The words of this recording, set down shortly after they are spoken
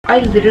I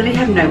literally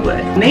have no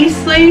words. These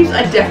sleeves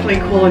are definitely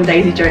calling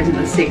Daisy Jones in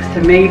the 6 to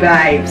me,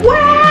 babes.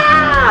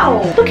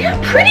 Wow! Look how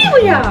pretty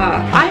we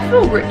are. I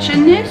feel rich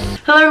in this.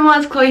 Hello everyone,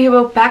 it's Chloe here.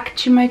 Welcome back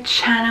to my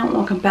channel.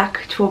 Welcome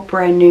back to a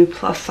brand new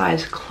plus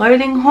size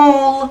clothing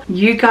haul.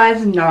 You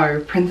guys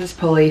know Princess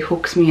Polly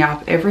hooks me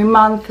up every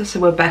month, so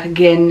we're back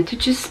again to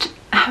just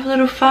have a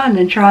little fun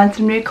and try on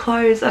some new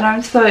clothes, and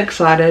I'm so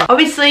excited.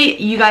 Obviously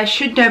you guys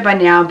should know by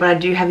now, but I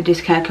do have a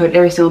discount code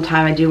every single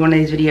time I do one of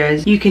these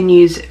videos. You can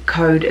use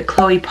code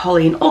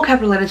CHLOEPOLLY in all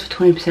capital letters for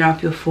 20%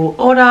 off your full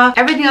order.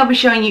 Everything I'll be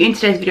showing you in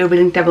today's video will be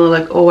linked down below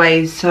like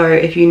always, so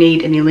if you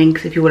need any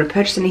links, if you want to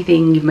purchase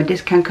anything, give my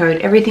discount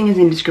code, everything is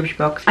in the description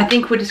box. I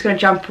think we're just going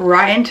to jump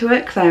right into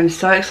it because I am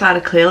so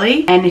excited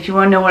clearly, and if you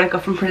want to know what I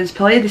got from Princess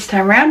Polly this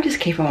time around, just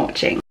keep on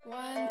watching.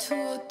 1,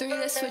 2, 3,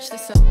 let's switch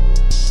this up.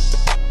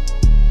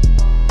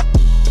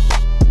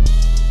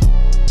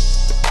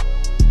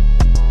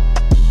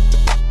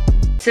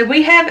 So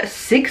we have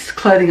 6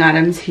 clothing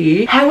items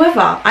here.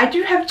 However, I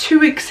do have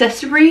 2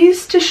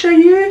 accessories to show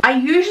you. I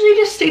usually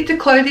just stick to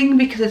clothing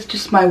because it's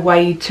just my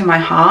way to my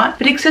heart,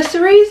 but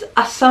accessories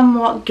are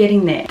somewhat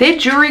getting there. Their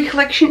jewelry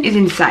collection is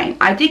insane.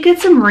 I did get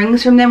some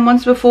rings from them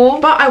once before,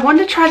 but I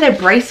wanted to try their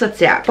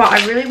bracelets out. But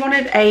I really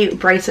wanted a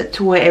bracelet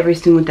to wear every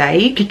single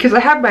day because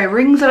I have my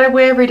rings that I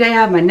wear every day, I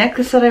have my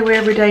necklace that I wear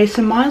every day,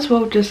 so might as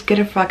well just get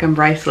a fucking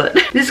bracelet.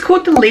 This is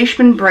called the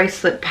Leishman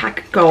Bracelet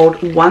Pack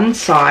Gold 1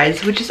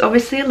 size, which is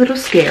obviously a little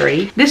scary.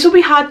 This will be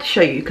hard to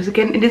show you because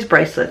again it is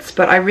bracelets,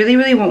 but I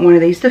really want one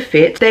of these to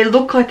fit. They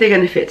look like they're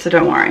going to fit, so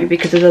don't worry,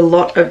 because there's a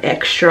lot of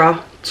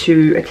extra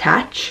to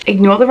attach.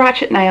 Ignore the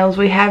ratchet nails.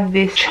 We have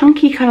this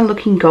chunky kind of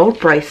looking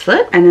gold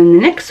bracelet, and then the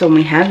next one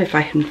we have, if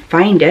I can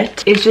find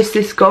it, is just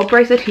this gold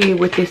bracelet here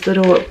with this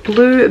little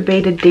blue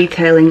beaded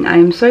detailing. I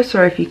am so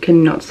sorry if you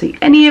cannot see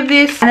any of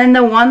this. And then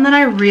the one that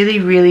I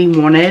really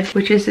wanted,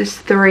 which is this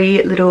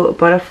 3 little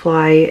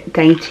butterfly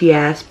dainty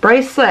ass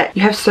bracelet.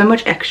 You have so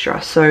much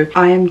extra, so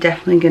I am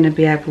definitely going to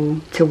be able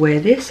to wear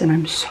this, and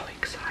I'm so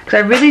excited. I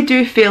really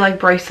do feel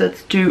like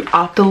bracelets do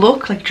up the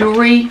look. Like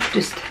jewelry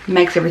just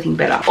makes everything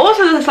better.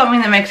 Also, there's something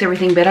that makes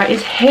everything better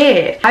is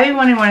hair. I've been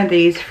wanting one of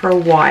these for a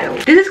while.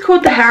 This is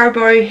called the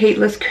Haribo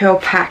Heatless Curl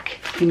Pack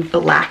in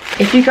black.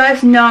 If you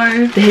guys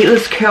know the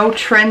heatless curl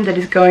trend that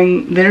is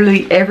going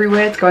literally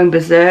everywhere, it's going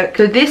berserk.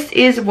 So this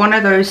is one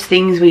of those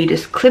things where you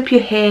just clip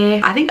your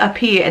hair, I think up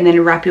here, and then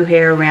wrap your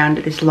hair around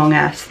this long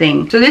ass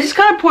thing. So this is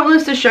kind of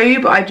pointless to show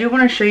you, but I do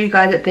want to show you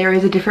guys that there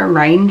is a different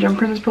range on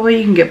Princess Polly.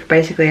 You can get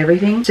basically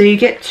everything. So you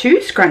get 2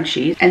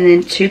 scrunchies and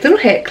then 2 little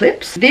hair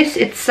clips. This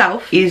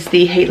itself is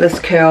the heatless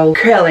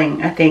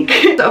curling, I think.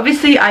 So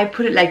obviously I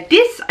put it like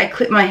this. I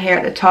clip my hair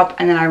at the top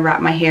and then I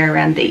wrap my hair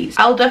around these.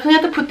 I'll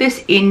definitely have to put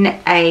this in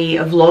a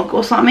vlog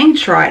or something,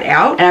 try it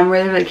out, and I'm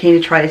really keen to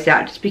try this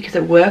out just because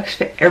it works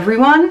for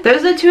everyone.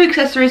 Those are the 2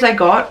 accessories I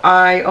got.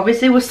 I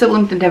obviously will still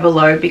link them down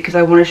below because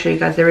I want to show you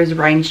guys there is a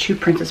range to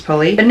Princess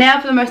Polly. But now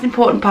for the most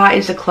important part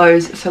is the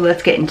clothes, so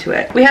let's get into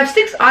it. We have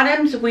 6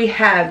 items. We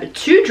have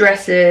 2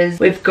 dresses,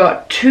 we've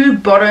got 2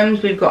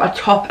 bottoms, we've got a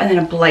top and then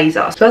a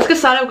blazer. So let's get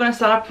started. We're going to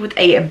start off with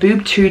a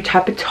boob 2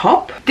 type of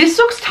top. This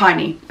looks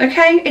tiny,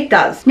 okay? It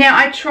does. Now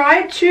I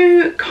tried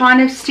to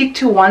kind of stick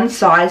to one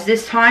size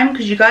this time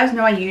because you guys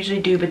know I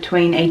usually do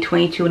between a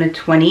 22 and a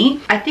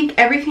 20. I think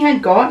everything I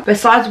got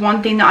besides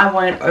one thing that I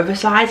wanted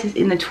oversized is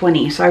in the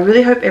 20, so I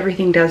really hope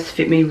everything does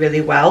fit me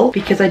really well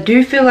because I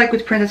do feel like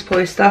with Princess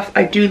Polly stuff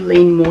I do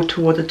lean more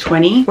towards a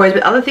 20, whereas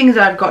with other things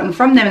that I've gotten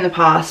from them in the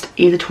past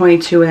is a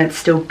 22 and it's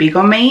still big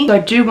on me, so I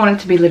do want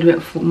it to be a little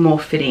bit more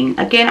fitting.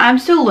 Again, I'm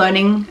still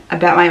learning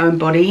about my own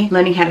body,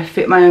 learning how to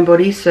fit my own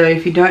body, so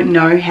if you don't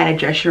know how to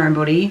dress your own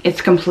body,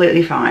 it's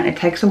completely fine. It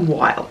takes a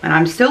while and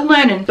I'm still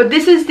learning. But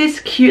this is this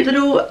cute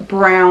little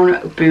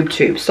brown boob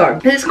tube. So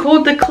this is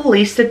called the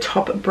Calista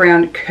Top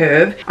Brown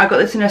Curve. I got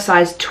this in a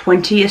size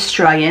 20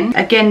 Australian.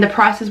 Again, the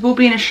prices will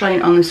be in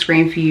Australian on the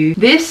screen for you.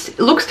 This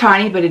looks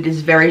tiny, but it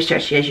is very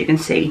stretchy as you can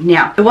see.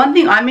 Now, the one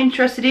thing I'm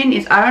interested in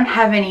is I don't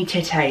have any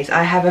tetes.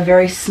 I have a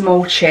very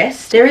small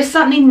chest. There is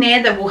something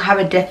there that will have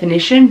a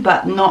definition,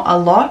 but not a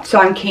lot. So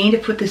I'm keen to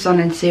put this on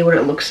and see what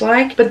it looks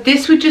like. But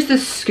this with just a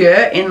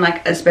skirt in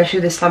like especially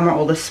the summer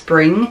or the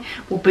spring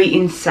will be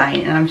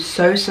insane, and I'm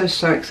so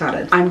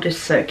excited. I'm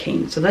just so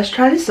keen. So let's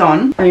try this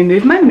on. Let me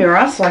move my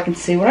mirror so I can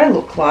see what I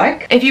look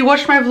like. If you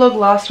watched my vlog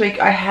last week,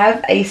 I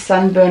have a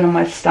sunburn on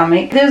my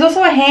stomach. There's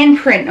also a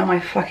handprint on my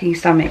fucking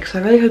stomach, so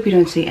I really hope you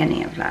don't see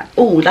any of that.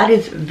 Oh, that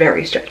is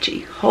very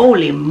stretchy.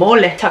 Holy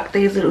moly. Tuck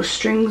these little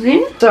strings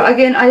in. So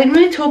again, I didn't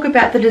really talk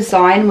about the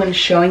design when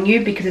showing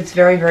you because it's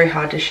very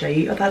hard to show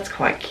you. Oh, that's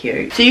quite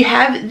cute. So you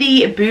have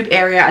the boob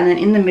area and then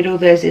in the middle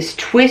there's this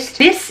twist.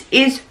 This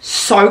is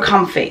so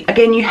comfy.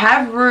 Again, you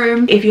have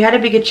room. If you had a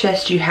bigger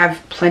chest, you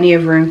have plenty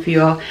of room for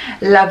your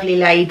lovely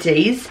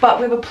ladies. But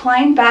we have a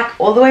plain back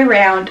all the way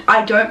around.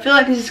 I don't feel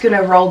like this is going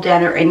to roll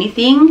down or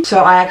anything.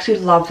 So I actually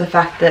love the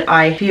fact that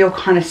I feel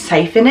kind of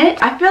safe in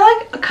it. I feel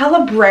like a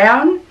color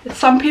brown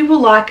some people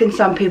like and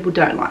some people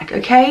don't like,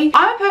 okay?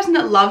 I'm a person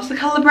that loves the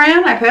color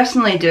brown. I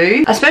personally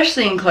do,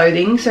 especially in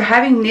clothing. So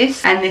having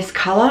this and this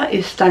color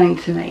is stunning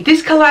to me.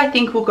 This color I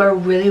think will go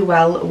really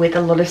well with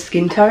a lot of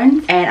skin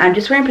tones. And I'm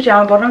just wearing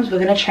pajama bottoms. We're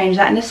going to change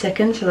that in a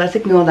second, so let's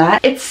ignore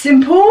that. It's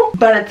simple,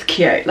 but it's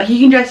cute. Like, you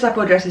can dress up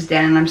or dress this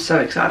down, and I'm so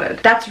excited.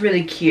 That's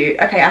really cute.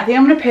 Okay, I think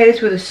I'm going to pair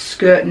this with a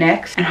skirt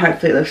next, and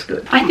hopefully it looks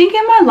good. I think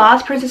in my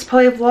last Princess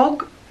Polly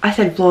vlog, I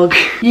said vlog,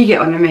 you get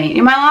what I mean.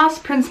 In my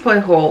last Princess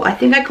Polly haul, I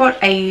think I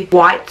got a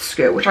white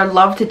skirt, which I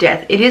love to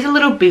death. It is a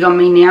little big on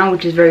me now,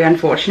 which is very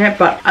unfortunate,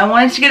 but I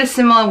wanted to get a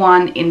similar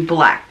one in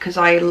black because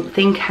I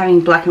think having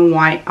black and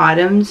white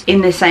items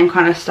in the same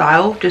kind of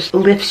style just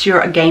lifts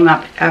your game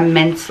up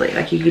immensely.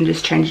 Like, you can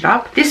just change it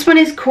up. This one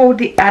is called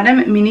the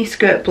Adam Mini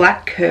Skirt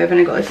Black Curve,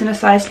 and I got this in a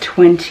size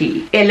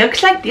 20. It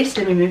looks like this.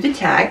 Let me move the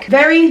tag.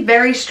 Very,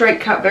 very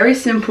straight cut, very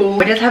simple.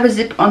 It does have a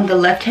zip on the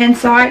left-hand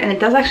side, and it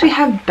does actually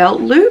have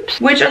belt loops,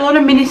 which a lot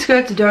of mini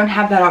skirts don't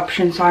have that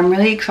option, so I'm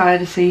really excited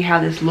to see how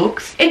this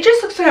looks. It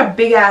just looks like a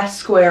big ass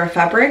square of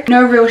fabric,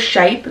 no real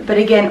shape, but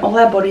again, all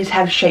our bodies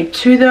have shape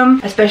to them,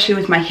 especially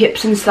with my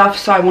hips and stuff,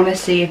 so I want to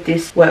see if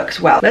this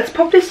works well. Let's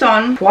pop this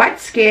on. Quite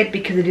scared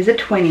because it is a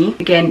 20.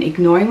 Again,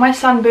 ignoring my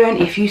sunburn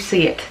if you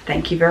see it.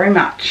 Thank you very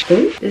much.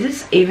 Ooh, this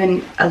is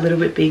even a little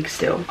bit big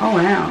still. Oh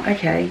wow,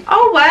 okay.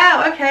 Oh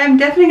wow, okay, I'm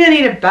definitely gonna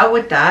need a belt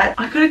with that.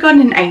 I could have gotten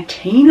an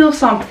 18 or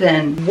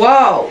something.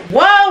 Whoa,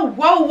 whoa,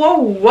 whoa, whoa,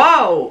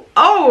 whoa.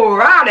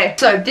 Alrighty,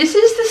 so this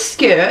is the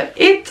skirt.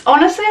 It's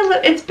honestly,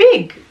 it's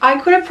big. I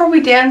could have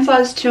probably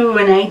downsized to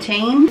an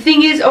 18. The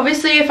thing is,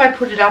 obviously, if I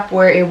put it up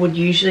where it would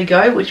usually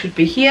go, which would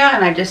be here,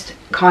 and I just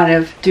kind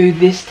of do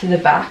this to the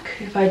back,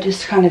 if I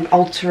just kind of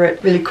alter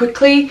it really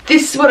quickly,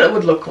 this is what it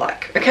would look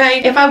like,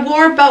 okay? If I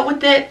wore a belt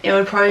with it, it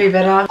would probably be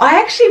better.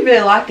 I actually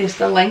really like this.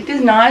 The length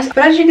is nice, but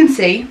as you can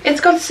see,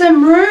 it's got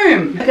some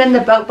room. Again, the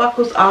belt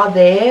buckles are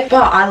there,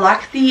 but I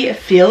like the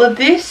feel of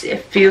this.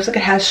 It feels like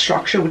it has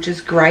structure, which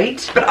is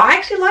great, but I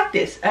actually like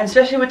this, and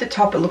especially with the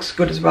top, it looks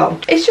good as well.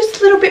 It's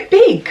just a little bit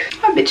big.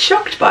 I'm a bit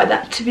shocked by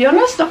that, to be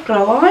honest, not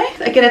gonna lie.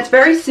 Again, it's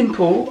very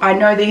simple. I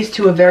know these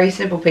two are very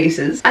simple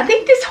pieces. I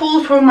think this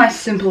haul is probably my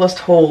simplest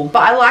haul,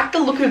 but I like the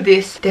look of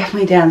this.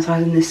 Definitely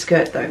downsizing this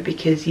skirt though,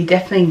 because you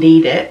definitely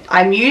need it.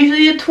 I'm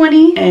usually a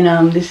 20,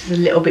 and this is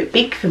a little bit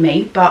big for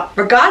me, but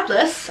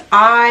regardless,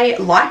 I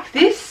like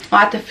this.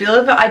 I like the feel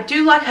of it. I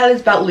do like how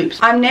there's belt loops.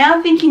 I'm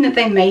now thinking that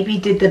they maybe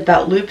did the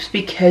belt loops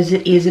because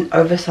it is an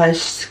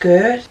oversized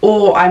skirt,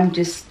 or I'm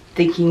just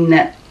thinking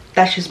that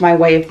that's just my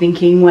way of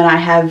thinking when I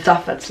have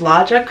stuff that's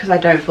larger, because I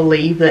don't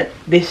believe that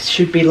this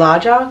should be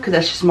larger, because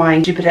that's just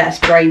my stupid ass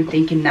brain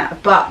thinking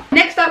that. But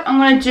next up, I'm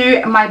going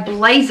to do my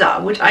blazer,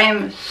 which I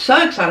am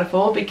so excited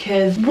for,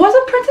 because was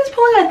it Princess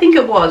Polly? I think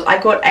it was.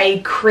 I got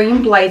a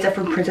cream blazer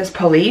from Princess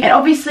Polly, and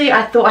obviously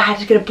I thought I had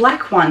to get a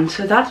black one,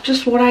 so that's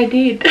just what I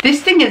did.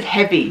 This thing is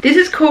heavy. This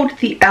is called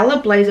the Ella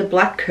Blazer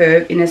Black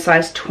Curve in a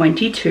size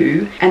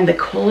 22, and the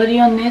quality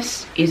on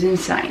this is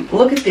insane.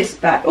 Look at this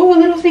bag. Oh, a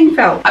little thing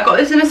fell. I got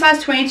this in a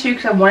size 22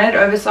 because I wanted it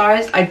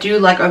oversized. I do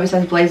like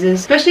oversized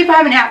blazers, especially if I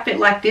have an outfit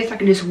like this. I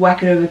can just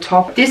whack it over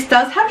top. This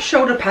does have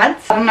shoulder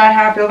pads. I don't know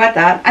how I feel about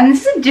that. And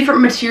this is a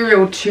different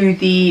material to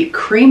the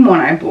cream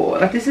one I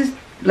bought. Like, this is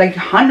like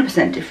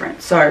 100%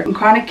 different, so I'm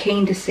kind of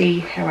keen to see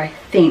how I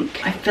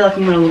think. I feel like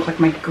I'm gonna look like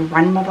my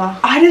grandmother.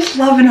 I just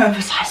love an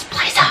oversized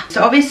blazer.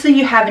 So obviously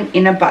you have an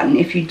inner button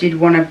if you did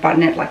want to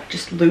button it like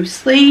just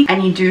loosely,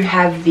 and you do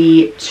have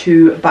the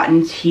two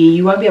buttons here.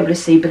 You won't be able to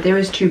see, but there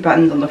is two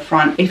buttons on the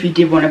front if you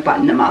did want to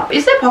button them up.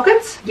 Is there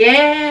pockets?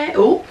 Yeah.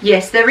 Oh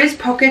yes, there is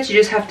pockets. You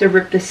just have to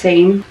rip the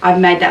seam. I've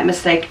made that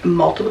mistake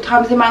multiple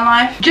times in my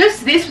life.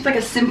 Just this with like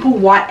a simple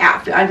white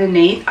outfit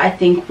underneath, I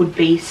think would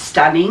be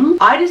stunning.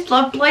 I just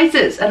love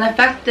blazers, and the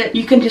fact that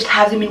you can just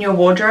have them in your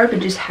wardrobe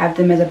and just have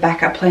them as a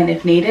backup plan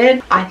if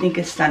needed, I think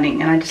is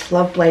stunning. And I just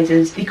love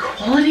blazers. The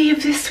quality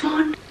of this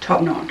one,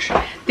 top notch.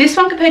 This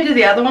one compared to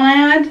the other one I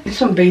had,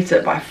 this one beats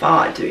it by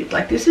far, dude.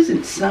 Like, this is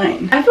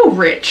insane. I feel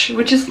rich,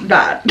 which is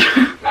bad.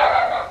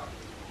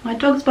 My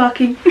dog's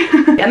barking.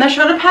 And the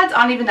shoulder pads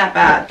aren't even that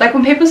bad. Like,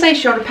 when people say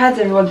shoulder pads,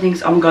 everyone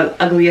thinks, oh my god,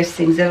 ugliest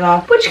things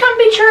ever, which can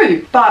be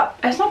true, but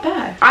it's not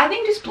bad. I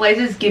think just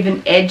blazers give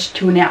an edge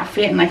to an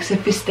outfit and like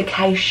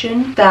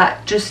sophistication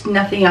that just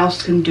nothing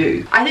else can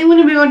do. I think we're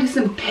gonna move on to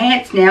some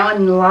pants now,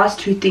 and the last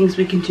two things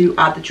we can do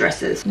are the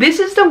dresses. This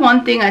is the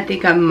one thing I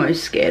think I'm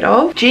most scared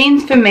of.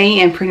 Jeans for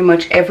me and pretty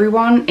much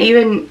everyone,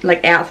 even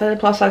like outside the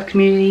plus size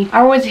community,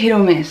 are always hit or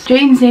miss.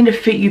 Jeans need to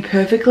fit you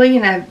perfectly,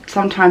 and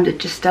sometimes it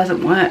just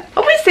doesn't work.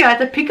 Obviously I had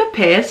to pick a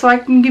pair so I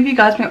can give you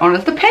guys my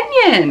honest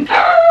opinion.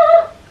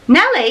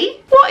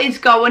 Nelly, what is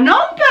going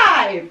on,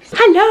 babes?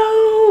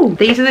 Hello.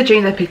 These are the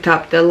jeans I picked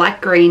up. They're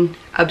light green,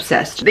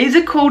 obsessed. These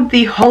are called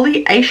the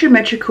POLLY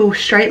asymmetrical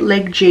straight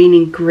leg jean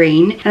in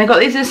green, and I got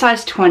these in a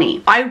size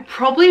 20. I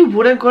probably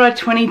would have got a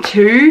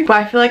 22, but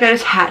I feel like I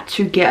just had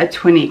to get a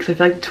 20 because I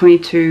feel like the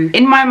 22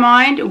 in my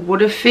mind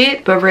would have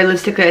fit, but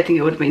realistically I think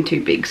it would have been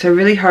too big. So I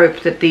really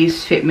hope that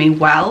these fit me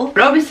well.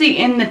 But obviously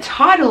in the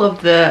title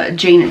of the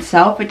jean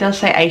itself, it does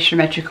say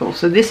asymmetrical.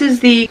 So this is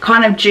the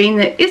kind of jean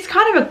that is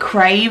kind of a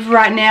crave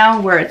right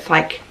now, where it's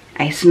like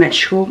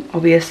asymmetrical.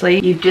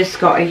 Obviously you've just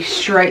got a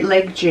straight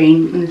leg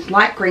jean in this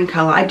light green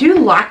color. I do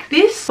like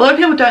this. A lot of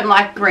people don't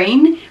like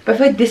green, but I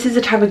feel like this is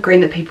the type of green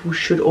that people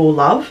should all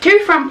love. 2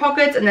 front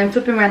pockets, and then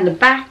flipping around the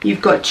back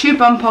you've got 2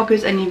 bum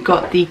pockets, and you've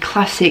got the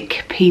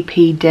classic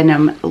PP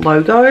denim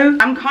logo.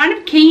 I'm kind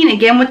of keen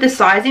again with the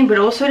sizing, but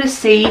also to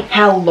see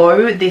how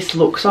low this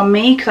looks on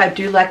me, because I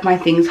do like my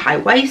things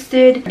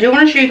high-waisted. I do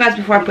want to show you guys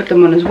before I put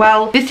them on as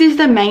well. This is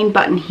the main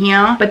button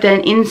here, but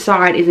then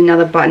inside is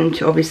another button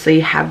to obviously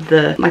have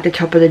the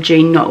top of the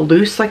jean not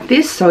loose like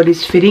this, so it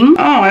is fitting.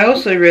 Oh, I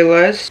also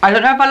realized I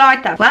don't know if I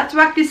like that. Let's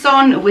whack this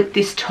on with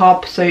this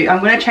top. So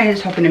I'm going to change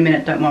the top in a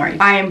minute, don't worry.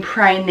 I am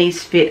praying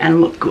these fit and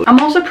look good. I'm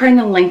also praying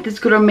the length is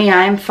good on me.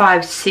 I am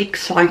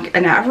 5'6", like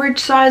an average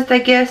size I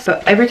guess,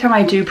 but every time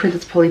I do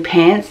Princess Polly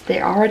pants they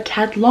are a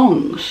tad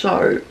long,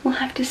 so we'll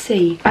have to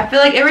see. I feel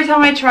like every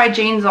time I try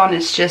jeans on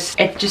it's just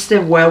a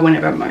whirlwind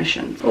of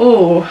emotions.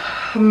 Oh,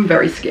 I'm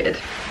very scared.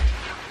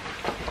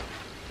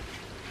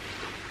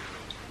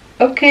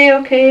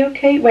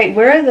 Okay. Wait,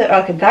 where are the...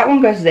 Okay, that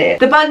one goes there.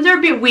 The buttons are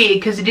a bit weird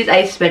because it is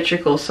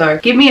asymmetrical, so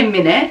give me a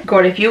minute.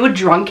 God, if you were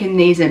drunk in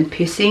these and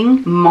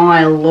pissing,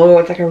 my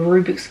lord, it's like a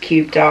Rubik's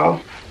Cube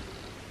doll.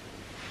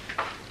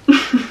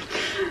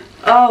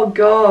 Oh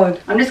god.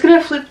 I'm just going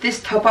to flip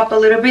this top up a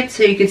little bit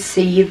so you can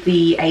see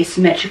the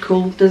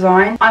asymmetrical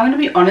design. I'm going to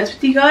be honest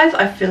with you guys,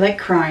 I feel like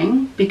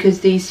crying because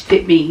these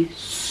fit me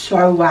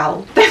so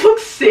well. They look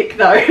sick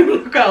though, I'm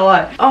not gonna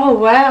lie. Oh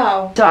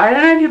wow. So I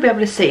don't know if you'll be able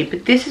to see,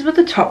 but this is what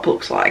the top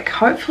looks like.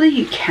 Hopefully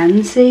you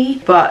can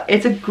see, but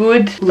it's a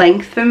good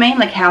length for me,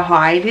 like how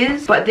high it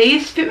is. But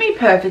these fit me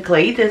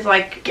perfectly. There's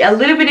like a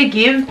little bit of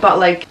give, but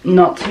like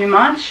not too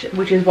much,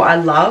 which is what I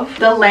love.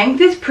 The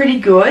length is pretty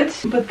good,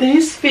 but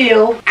these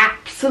feel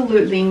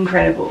absolutely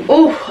incredible.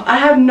 Oh, I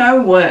have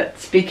no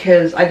words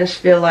because I just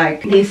feel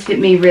like these fit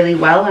me really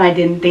well and I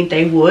didn't think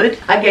they would.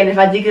 Again, if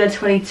I did get a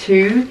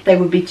 22, they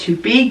would be too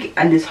big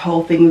and this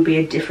whole thing would be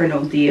a different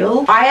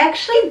ordeal. I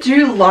actually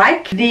do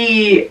like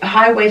the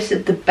high waist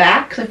at the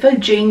back because I feel like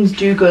jeans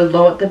do go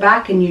low at the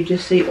back and you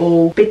just see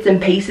all bits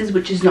and pieces,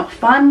 which is not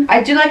fun.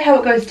 I do like how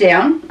it goes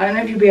down. I don't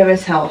know if you'll be able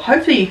to tell.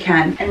 Hopefully you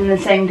can. And the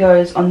same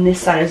goes on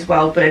this side as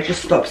well, but it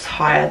just stops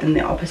higher than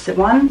the opposite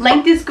one.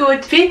 Length is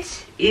good.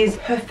 Fit is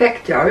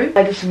perfecto.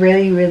 I just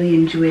really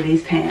enjoy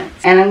these pants.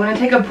 And I'm going to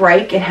take a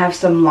break and have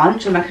some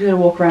lunch. I'm actually going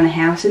to walk around the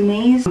house in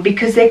these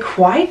because they're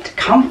quite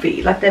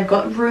comfy. Like they've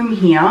got room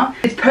here.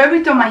 It's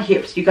perfect on my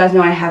hips. You guys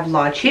know I have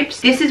large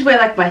hips. This is where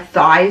like my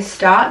thighs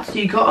start, so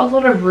you got a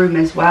lot of room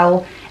as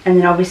well. And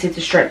then obviously it's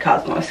a straight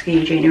cut, it's not a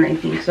skinny jean or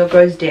anything, so it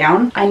goes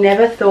down. I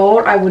never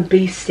thought I would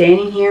be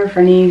standing here in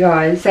front of you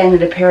guys saying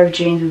that a pair of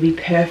jeans would be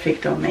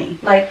perfect on me.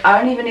 Like I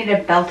don't even need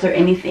a belt or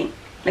anything.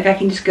 Like I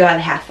can just go out of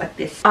the house like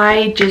this.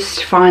 I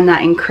just find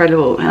that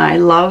incredible and I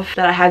love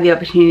that I have the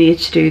opportunity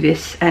to do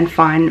this and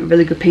find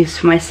really good pieces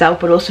for myself,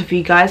 but also for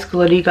you guys, because a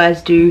lot of you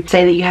guys do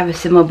say that you have a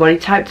similar body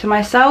type to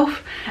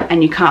myself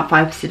and you can't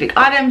find specific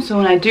items. So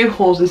when I do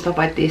hauls and stuff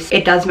like this,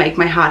 it does make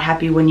my heart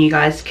happy when you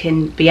guys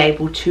can be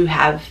able to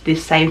have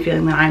this same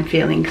feeling that I'm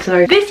feeling.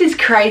 So this is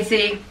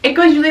crazy. It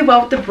goes really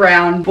well with the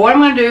brown. But what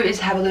I'm going to do is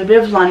have a little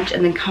bit of lunch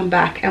and then come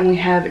back and we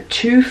have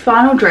 2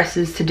 final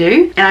dresses to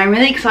do. And I'm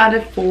really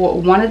excited for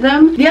one of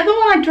them. The other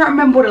one I don't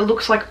remember what it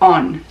looks like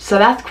on, so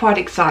that's quite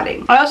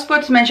exciting. I also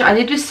forgot to mention I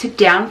did just sit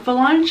down for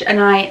lunch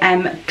and I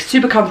am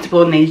super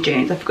comfortable in these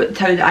jeans. I forgot to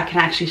tell you that I can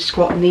actually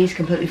squat in these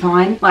completely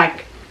fine.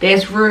 Like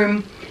there's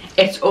room,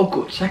 it's all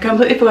good. So I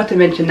completely forgot to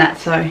mention that,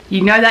 so you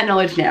know that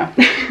knowledge now.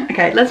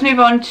 Okay, let's move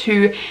on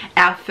to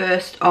our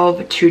first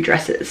of 2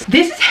 dresses.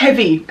 This is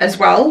heavy as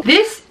well.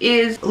 This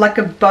is like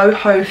a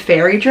boho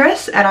fairy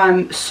dress and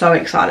I'm so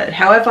excited.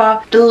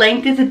 However, the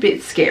length is a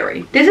bit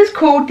scary. This is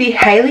called the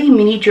Hayley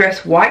mini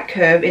dress white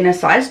curve in a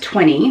size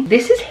 20.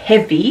 This is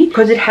heavy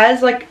because it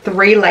has like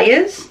 3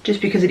 layers just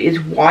because it is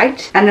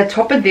white, and the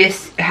top of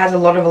this has a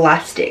lot of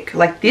elastic.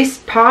 Like this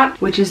part,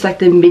 which is like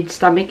the mid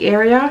stomach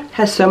area,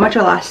 has so much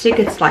elastic,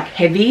 it's like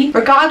heavy.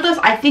 Regardless,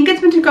 I think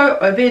it's meant to go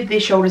over the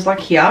shoulders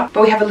like here,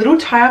 but we have a little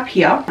tie up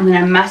here and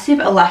then a massive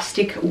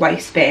elastic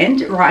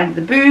waistband right into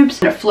the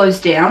boobs and it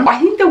flows down. I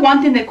think the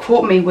one thing that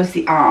caught me was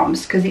the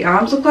arms, because the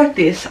arms look like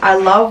this. I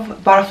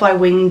love butterfly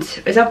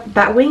winged, is that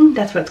bat wing?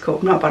 That's what it's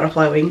called, not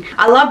butterfly wing.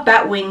 I love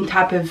bat wing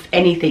type of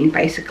anything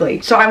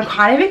basically. So I'm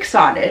kind of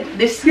excited.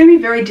 This is going to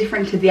be very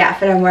different to the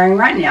outfit I'm wearing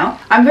right now.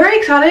 I'm very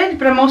excited,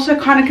 but I'm also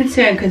kind of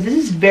concerned because this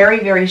is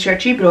very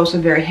stretchy but also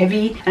very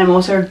heavy, and I'm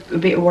also a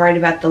bit worried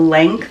about the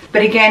length.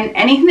 But again,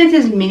 anything that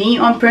says mini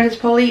on Princess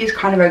Polly is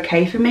kind of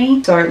okay for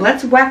me. So So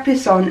let's whack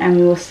this on and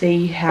we will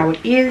see how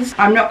it is.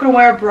 I'm not going to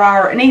wear a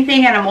bra or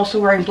anything, and I'm also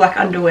wearing black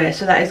underwear,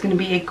 so that is going to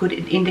be a good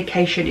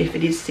indication if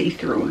it is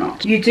see-through or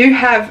not. You do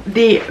have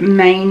the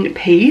main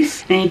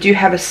piece and you do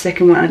have a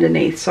second one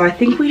underneath, so I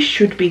think we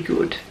should be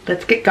good.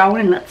 Let's get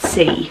going and let's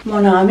see.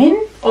 One arm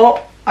in.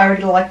 Oh, I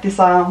really like this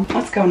arm.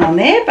 What's going on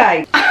there,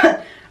 babe?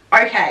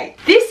 Okay,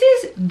 this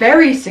is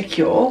very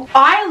secure.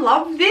 I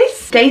love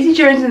this. Daisy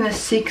Jones and the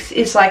Six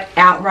is like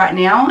out right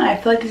now, and I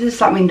feel like this is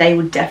something they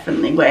would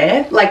definitely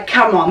wear. Like,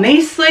 come on,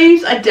 these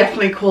sleeves are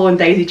definitely calling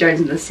Daisy Jones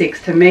and the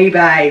Six to me,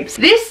 babes.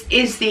 This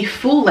is the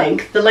full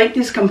length. The length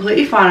is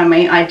completely fine on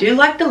me. I do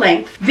like the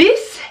length.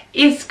 This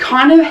is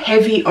kind of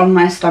heavy on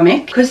my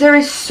stomach because there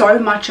is so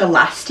much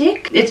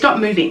elastic. It's not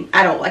moving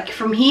at all. Like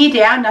from here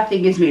down,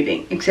 nothing is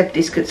moving except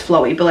this because it's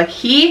flowy, but like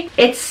here,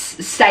 it's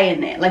staying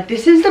there. Like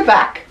this is the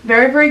back.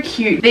 Very, very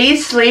cute.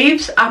 These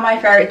sleeves are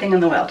my favorite thing in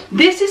the world.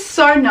 This is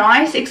so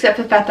nice except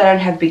for the fact that I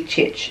don't have big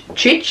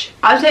chich.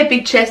 I would say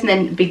big chest and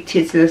then big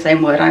tits are the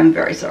same word. I'm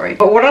very sorry.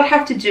 But what I'd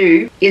have to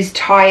do is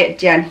tie it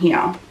down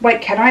here.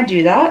 Wait, can I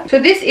do that?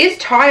 So this is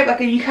tied, like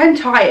you can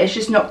tie it, it's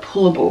just not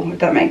pullable, if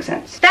that makes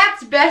sense.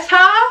 That's better.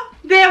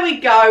 There we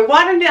go.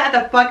 Why don't I do that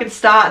at the fucking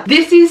start?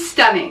 This is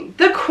stunning.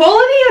 The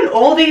quality on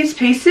all these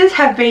pieces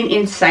have been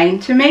insane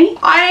to me.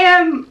 I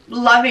am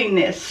loving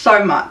this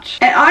so much.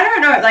 And I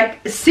don't know,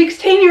 like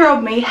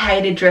 16-year-old me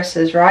hated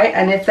dresses, right?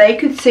 And if they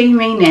could see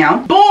me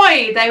now,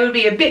 boy, they would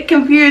be a bit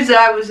confused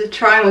that I was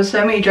trying with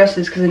so many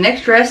dresses, because the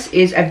next dress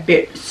is a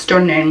bit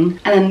stunning.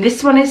 And then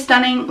this one is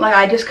stunning. Like,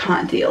 I just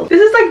can't deal.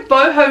 This is like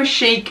boho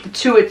chic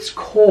to its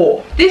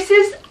core. This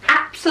is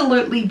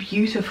absolutely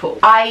beautiful.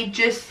 I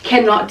just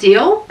cannot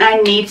deal. I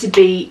need to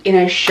be in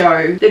a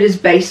show that is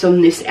based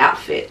on this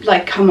outfit.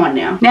 Like, come on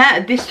now. Now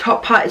that this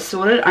top part is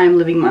sorted, I am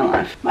living my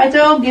life. My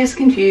dog is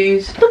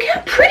confused. Look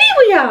how pretty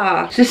we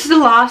are. So this is the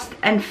last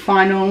and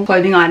final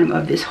clothing item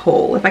of this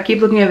haul. If I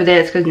keep looking over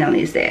there, it's because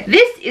Nelly is there.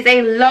 This is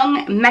a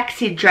long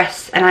maxi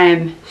dress and I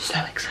am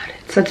so excited.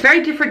 So it's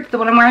very different to the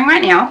one I'm wearing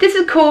right now. This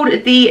is called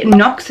the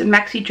Knox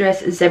Maxi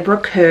Dress Zebra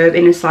Curve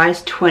in a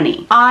size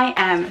 20. I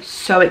am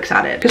so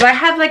excited because I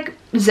have like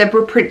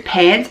zebra print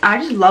pants. I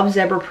just love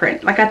zebra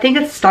print. Like, I think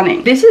it's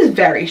stunning. This is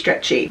very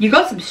stretchy. You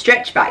got some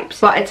stretch,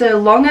 babes. But it's a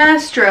long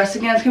ass dress.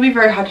 Again, it's gonna be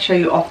very hard to show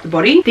you off the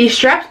body. These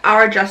straps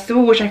are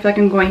adjustable, which I feel like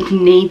I'm going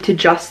to need to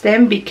adjust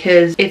them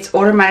because it's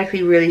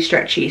automatically really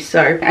stretchy.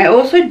 So I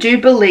also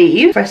do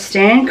believe, if I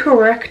stand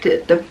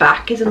corrected, the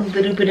back is a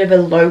little bit of a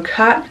low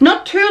cut.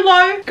 Not too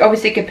low.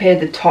 Obviously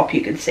compared to the top,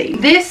 you can see.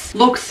 This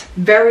looks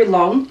very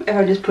long if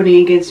I'm just putting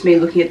it against me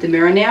looking at the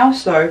mirror now.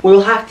 So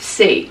we'll have to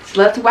see.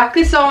 So let's whack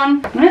this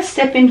on. I'm gonna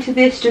step into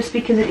this just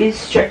because it is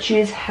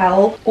stretchy as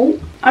hell. Oh,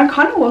 I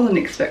kind of wasn't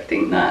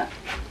expecting that.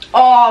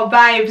 Oh,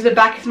 babes, the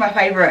back is my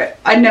favorite.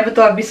 I never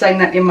thought I'd be saying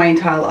that in my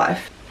entire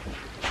life.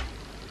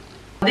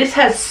 This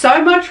has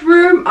so much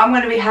room. I'm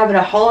going to be having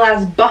a whole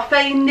ass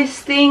buffet in this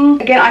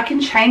thing. Again, I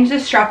can change the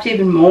straps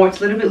even more. It's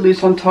a little bit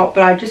loose on top,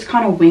 but I just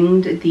kind of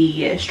winged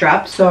the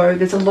straps. So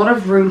there's a lot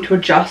of room to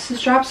adjust the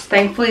straps.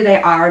 Thankfully,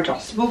 they are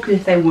adjustable because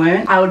if they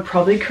weren't, I would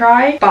probably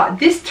cry. But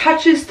this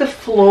touches the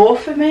floor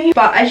for me.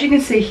 But as you can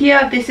see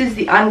here, this is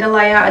the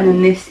underlayer and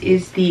then this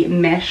is the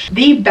mesh.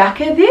 The back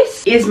of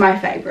this is my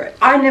favorite.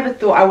 I never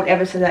thought I would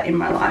ever say that in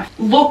my life.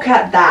 Look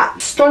at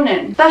that.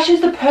 Stunning. That's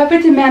just the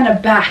perfect amount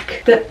of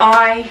back that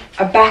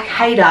a back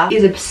hater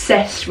is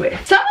obsessed with.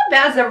 Something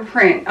about zebra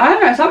print, I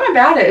don't know, something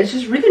about it, it's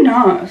just really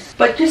nice.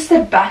 But just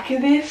the back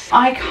of this,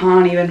 I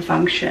can't even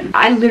function.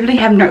 I literally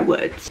have no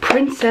words.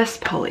 Princess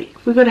Polly,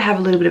 we've got to have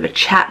a little bit of a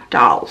chat,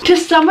 dolls. To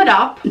sum it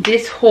up,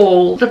 this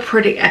haul is a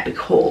pretty epic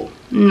haul.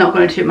 Not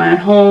going to toot my own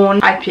horn.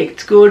 I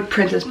picked good.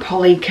 Princess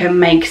Polly can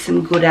make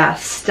some good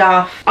ass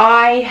stuff.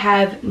 I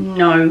have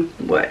no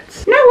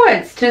words. No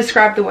words to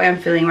describe the way I'm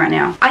feeling right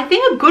now. I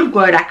think a good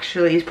word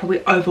actually is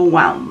probably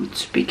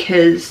overwhelmed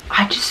because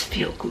I just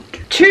feel good.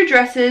 Two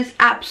dresses,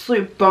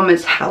 absolute bomb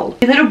as hell.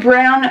 A little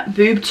brown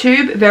boob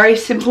tube, very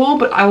simple,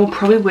 but I will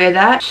probably wear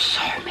that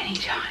so many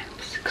times.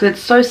 Because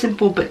it's so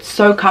simple but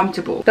so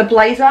comfortable. The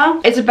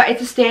blazer, it's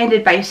a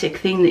standard basic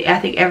thing that I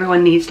think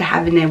everyone needs to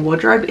have in their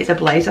wardrobe is a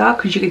blazer,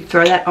 because you could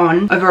throw that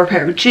on over a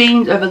pair of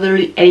jeans, over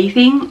literally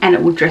anything, and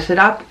it will dress it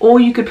up, or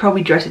you could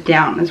probably dress it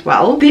down as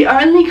well. The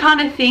only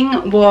kind of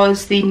thing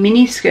was the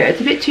mini skirt.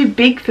 It's a bit too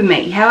big for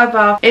me.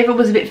 However, if it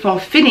was a bit more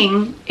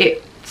fitting,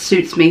 it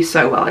suits me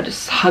so well. I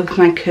just hug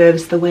my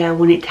curves the way I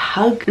want it to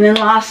hug. And then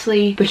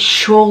lastly, but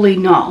surely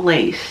not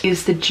least,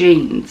 is the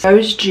jeans.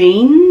 Those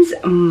jeans,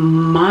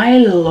 my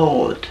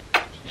lord.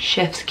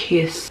 Chef's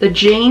kiss. The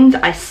jeans,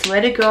 I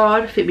swear to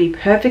God, fit me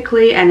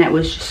perfectly, and it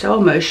was just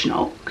so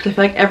emotional because I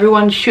feel like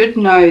everyone should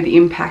know the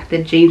impact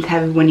that jeans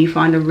have when you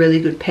find a really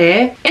good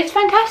pair. It's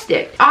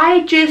fantastic. I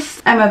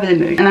just am over the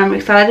moon, and I'm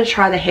excited to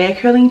try the hair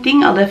curling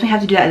thing. I'll definitely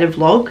have to do that in a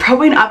vlog,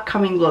 probably an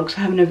upcoming vlog, so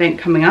I have an event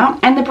coming up.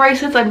 And the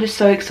bracelets, I'm just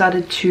so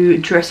excited to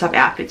dress up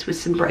outfits with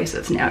some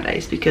bracelets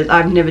nowadays because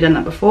I've never done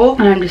that before,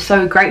 and I'm just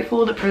so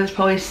grateful that Princess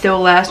Polly still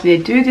allows me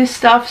to do this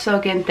stuff. So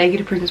again, thank you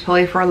to Princess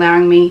Polly for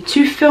allowing me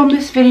to film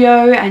this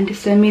video and to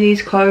send me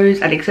these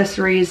clothes and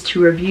accessories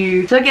to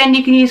review. So again,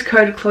 you can use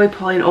code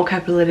CHLOEPOLLY in all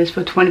capital letters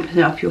for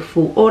 20% off your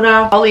full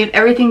order. I'll leave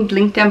everything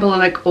linked down below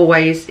like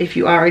always if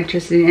you are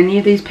interested in any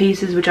of these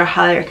pieces, which I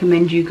highly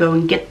recommend you go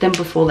and get them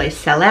before they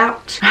sell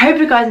out. I hope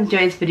you guys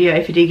enjoyed this video.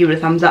 If you did, give it a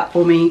thumbs up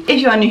for me.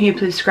 If you are new here,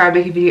 please subscribe. I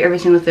make a video every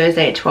single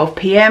Thursday at 12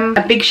 PM.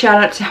 A big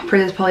shout out to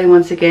Princess Polly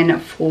once again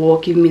for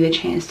giving me the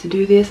chance to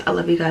do this. I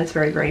love you guys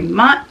very, very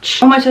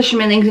much. All my social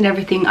media links and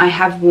everything I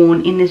have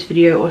worn in this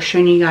video or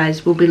shown you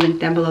guys will be linked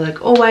down below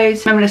like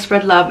always. Remember to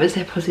spread love and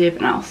stay positive,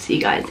 and I'll see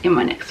you guys in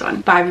my next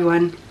one. Bye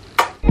everyone.